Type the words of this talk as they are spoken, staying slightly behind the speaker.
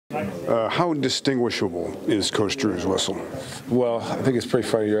How distinguishable is Coach Drew's whistle? Well, I think it's pretty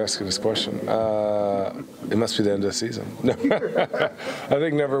funny you're asking this question. It must be the end of the season. No, I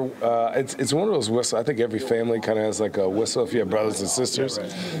think never. It's one of those whistles. I think every family kind of has like a whistle. If you have brothers and sisters,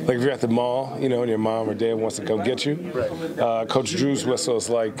 like if you're at the mall, you know, and your mom or dad wants to come get you. Coach Drew's whistle is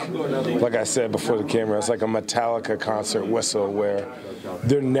like I said before the camera, it's like a Metallica concert whistle where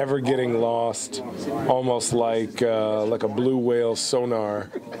they're never getting lost. Almost like a blue whale sonar.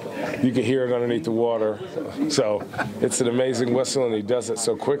 You can hear it underneath the water. So it's an amazing whistle, and he does it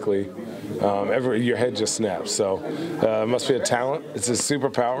so quickly. Your head just snaps. So it must be a talent. It's his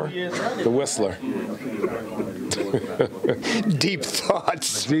superpower, the whistler. Deep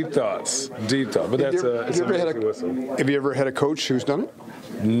thoughts. Deep thoughts. Deep thought. But that's it's an amazing whistle. Have you ever had a coach who's done it?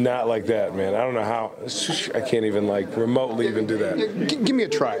 Not like that, man. I don't know how. I can't even remotely even do that. Give me a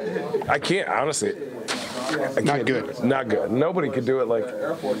try. I can't, honestly. Not good. Not good. Nobody could do it.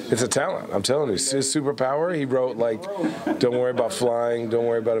 It's a talent. I'm telling you, his superpower. He wrote don't worry about flying, don't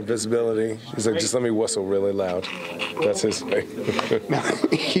worry about invisibility. He's like, just let me whistle really loud. That's his thing. Now,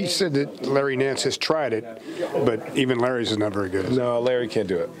 he said that Larry Nance has tried it, but even Larry's is not very good. No, Larry can't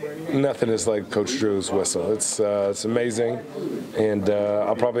do it. Nothing is like Coach Drew's whistle. It's amazing, and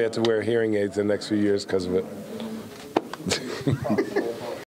I'll probably have to wear hearing aids the next few years because of it.